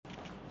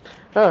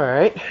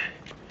Alright.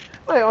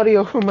 My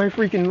audio from my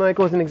freaking mic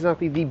wasn't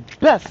exactly the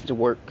best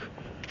work,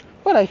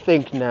 but I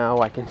think now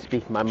I can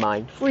speak my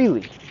mind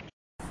freely.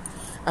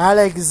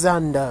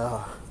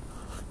 Alexander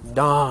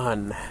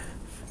Don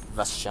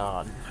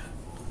Vachon.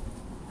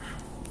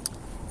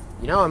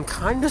 You know, I'm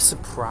kinda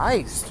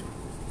surprised.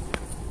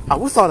 I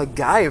would thought a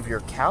guy of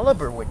your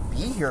caliber would be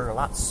here a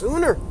lot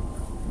sooner.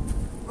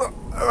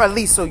 Or at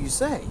least so you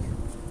say.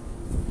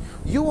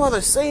 You are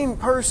the same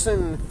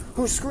person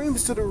who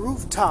screams to the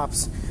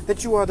rooftops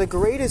that you are the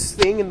greatest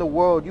thing in the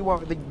world. You are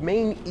the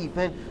main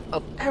event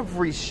of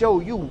every show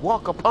you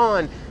walk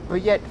upon.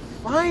 But yet,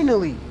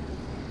 finally,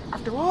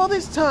 after all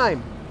this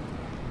time,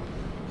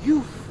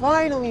 you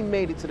finally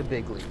made it to the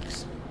big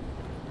leagues.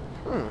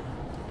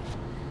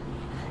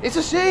 It's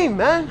a shame,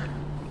 man.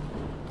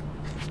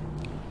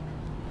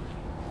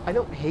 I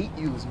don't hate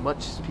you as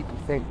much as people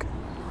think.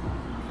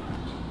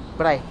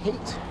 But I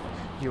hate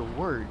your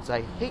words.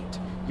 I hate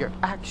your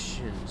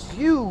actions.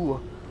 You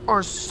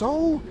are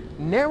so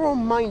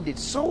narrow-minded,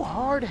 so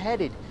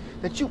hard-headed,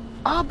 that you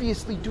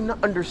obviously do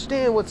not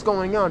understand what's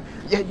going on,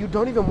 yet you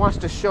don't even watch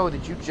the show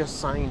that you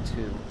just signed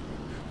to.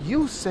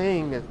 You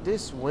saying that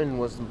this win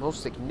was the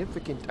most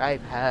significant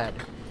I've had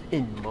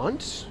in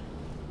months?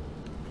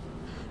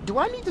 Do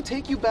I need to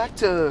take you back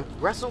to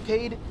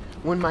WrestleCade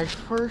when my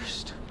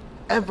first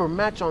ever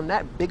match on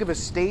that big of a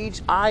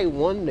stage, I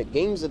won the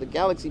Games of the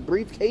Galaxy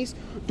briefcase?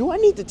 Do I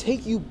need to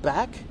take you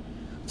back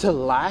to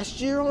last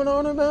year on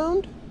Honor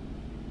Bound?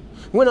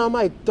 When on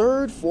my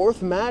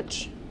fourth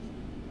match,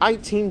 I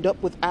teamed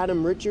up with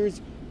Adam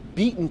Richards,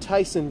 beaten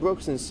Tyson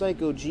Brooks and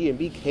Psycho G, and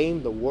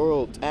became the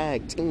World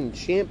Tag Team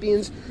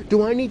Champions?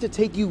 Do I need to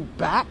take you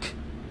back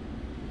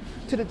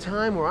to the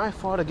time where I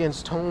fought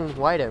against Tone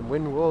White at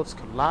When Worlds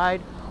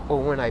Collide?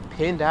 Or when I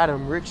pinned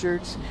Adam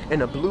Richards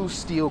in a blue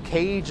steel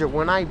cage? Or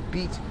when I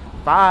beat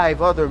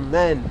 5 other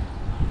men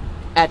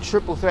at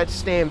Triple Threat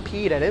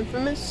Stampede at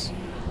Infamous?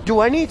 Do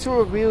I need to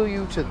reveal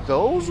you to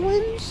those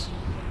wins?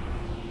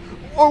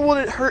 Or will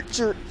it hurt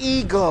your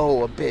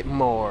ego a bit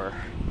more?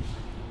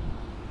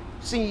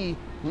 See,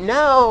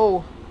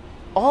 now,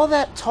 all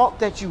that talk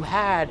that you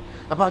had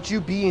about you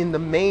being the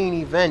main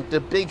event, the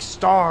big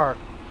star,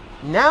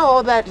 now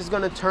all that is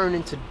going to turn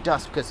into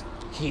dust. Because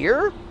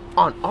here,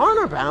 on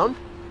Honor Bound,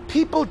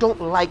 people don't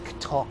like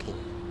talking.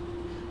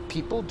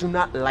 People do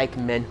not like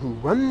men who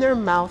run their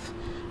mouth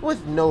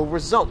with no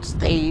results.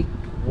 They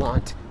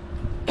want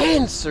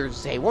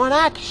answers. They want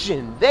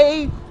action.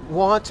 They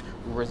want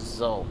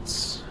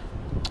results.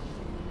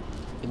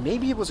 And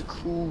maybe it was a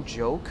cruel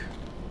joke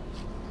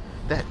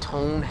that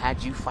Tone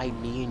had you fight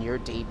me in your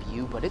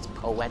debut, but it's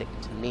poetic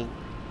to me.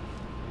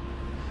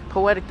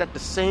 Poetic that the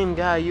same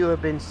guy you have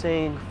been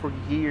saying for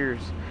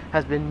years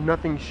has been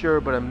nothing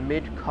sure but a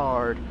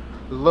mid-card,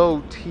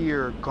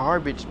 low-tier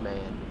garbage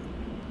man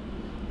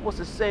was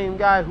the same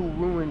guy who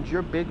ruined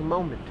your big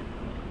moment.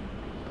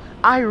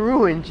 I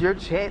ruined your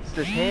chance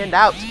to stand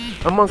out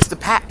amongst the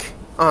pack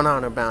on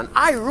Honor Bound.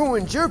 I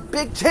ruined your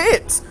big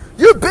chance,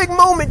 your big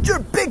moment, your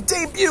big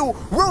debut,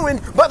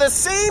 ruined by the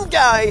same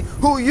guy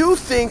who you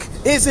think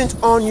isn't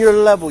on your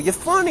level. You're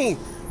funny.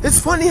 It's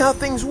funny how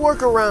things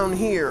work around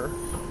here.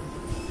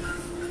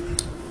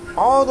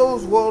 All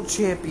those world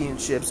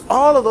championships,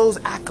 all of those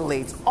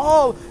accolades,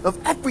 all of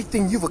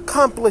everything you've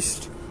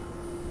accomplished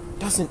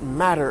doesn't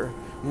matter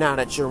now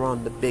that you're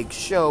on the big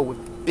show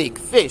with big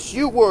fish.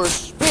 You were a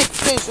big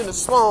fish in a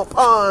small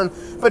pond,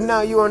 but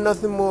now you are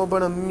nothing more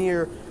but a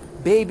mere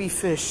baby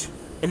fish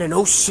in an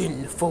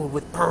ocean full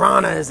with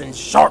piranhas and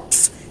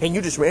sharks, and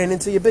you just ran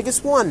into your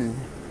biggest one.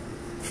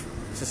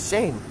 It's a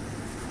shame.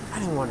 I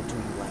didn't want to do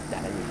you like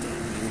that in your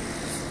debut,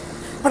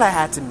 but I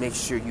had to make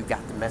sure you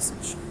got the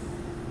message.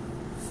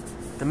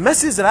 The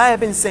message that I have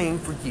been saying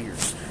for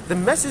years. The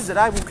message that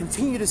I will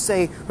continue to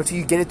say until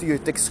you get it through your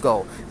thick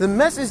skull. The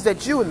message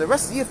that you and the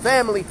rest of your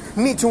family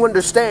need to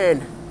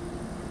understand.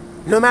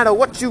 No matter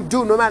what you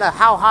do, no matter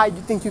how high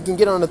you think you can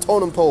get on the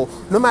totem pole,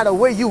 no matter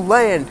where you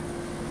land,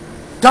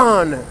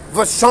 Don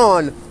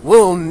Vachon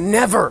will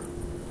never,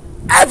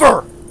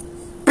 ever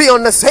be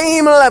on the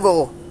same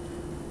level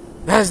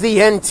as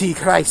the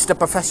Antichrist of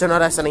professional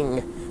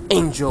wrestling,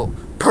 Angel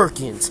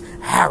Perkins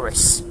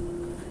Harris.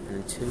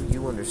 Until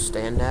you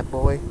understand that,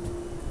 boy,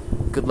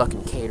 good luck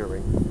in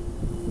catering.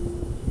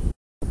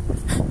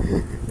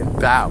 And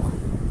bow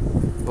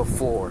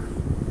before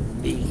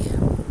me.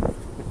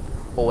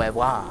 Au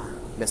revoir,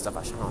 Mr.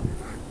 Vachon.